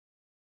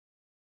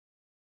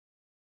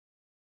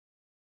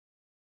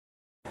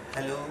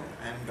Hello,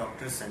 I am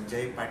Dr.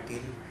 Sanjay Patil,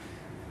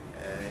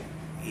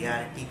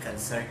 ART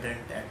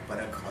consultant at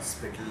PARAKH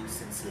hospital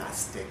since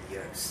last 10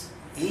 years.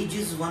 Age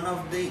is one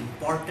of the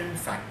important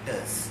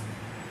factors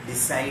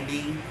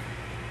deciding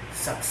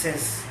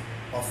success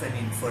of an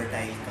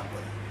infertile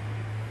couple.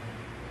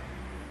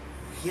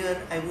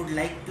 Here I would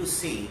like to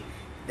say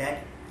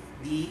that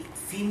the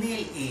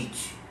female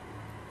age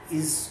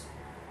is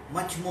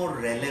much more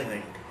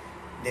relevant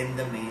than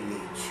the male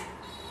age.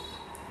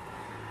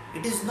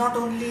 It is not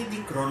only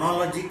the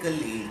chronological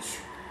age,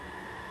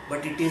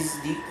 but it is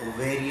the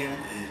ovarian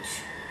age.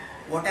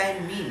 What I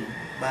mean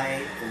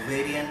by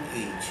ovarian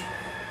age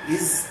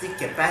is the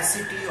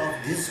capacity of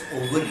this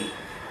ovary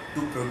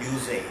to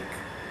produce egg,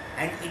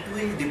 and it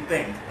will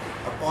depend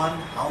upon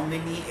how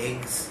many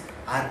eggs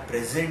are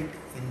present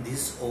in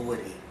this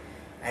ovary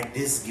at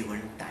this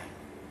given time.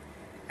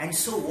 And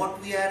so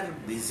what we are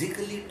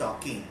basically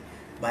talking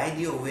by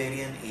the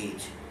ovarian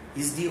age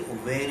is the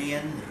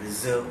ovarian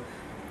reserve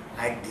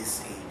at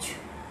this age.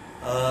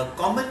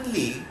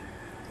 Commonly,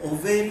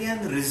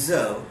 ovarian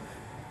reserve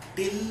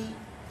till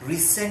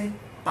recent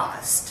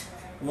past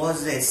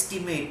was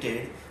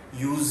estimated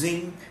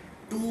using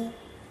two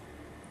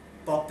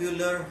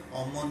popular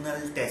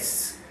hormonal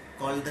tests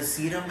called the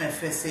serum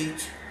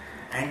FSH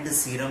and the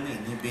serum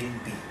inhibin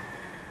B.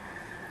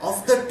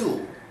 Of the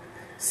two,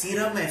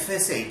 serum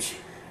FSH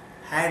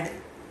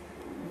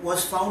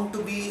was found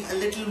to be a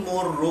little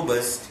more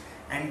robust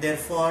and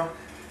therefore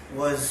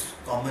was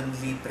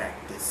commonly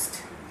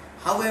practiced.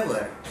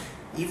 However,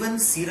 even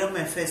serum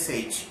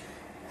FSH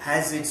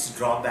has its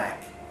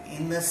drawback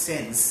in the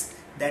sense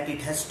that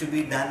it has to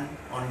be done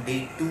on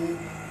day 2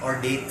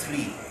 or day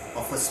 3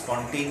 of a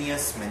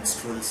spontaneous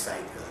menstrual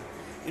cycle.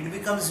 It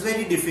becomes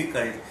very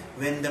difficult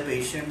when the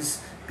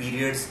patient's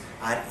periods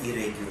are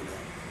irregular.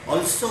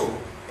 Also,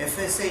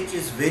 FSH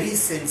is very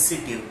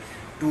sensitive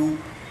to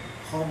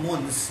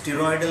hormones,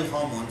 steroidal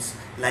hormones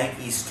like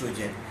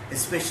estrogen,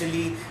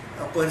 especially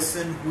a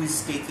person who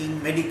is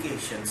taking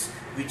medications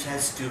which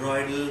has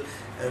steroidal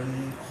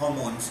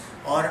hormones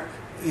or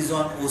is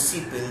on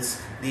OC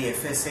pills. The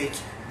FSH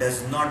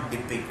does not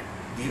depict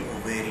the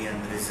ovarian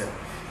reserve.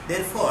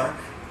 Therefore,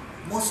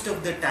 most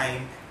of the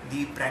time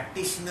the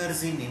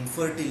practitioners in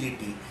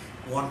infertility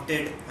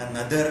wanted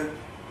another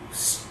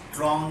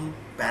strong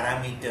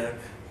parameter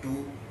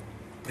to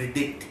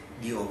predict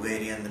the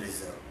ovarian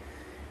reserve.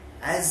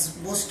 As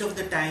most of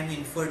the time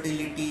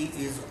infertility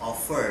is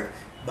offered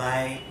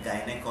by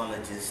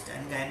gynecologists,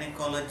 and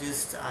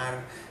gynecologists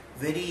are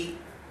very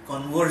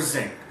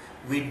conversant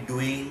with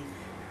doing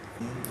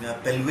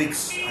pelvic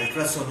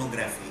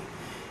ultrasonography,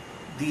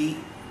 the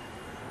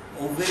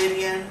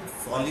ovarian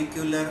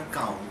follicular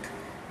count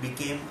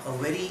became a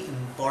very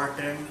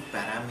important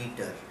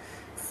parameter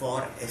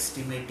for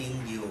estimating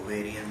the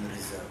ovarian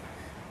reserve.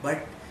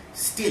 But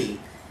still,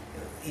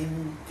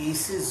 in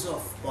cases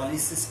of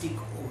polycystic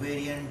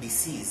ovarian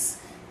disease,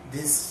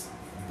 this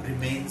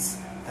remains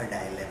a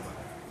dilemma.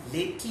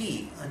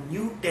 Lately, a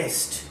new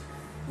test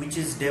which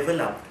is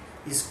developed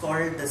is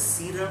called the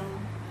serum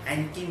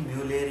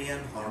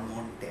anti-Mullerian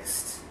hormone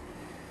test.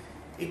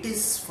 It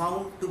is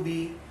found to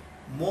be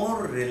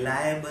more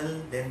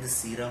reliable than the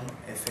serum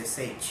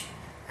FSH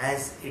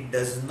as it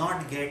does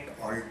not get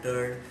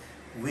altered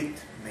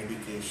with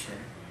medication.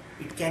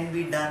 It can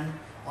be done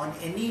on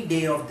any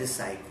day of the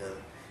cycle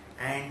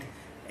and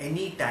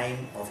any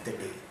time of the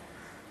day.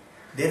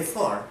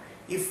 Therefore,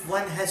 if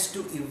one has to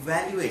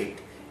evaluate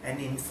an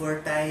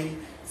infertile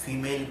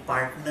female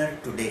partner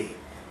today,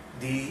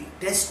 the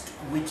test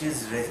which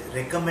is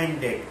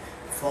recommended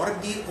for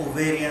the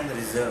ovarian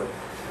reserve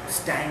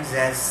stands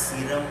as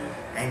serum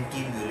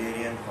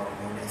anti-Mullerian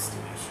hormone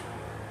estimation.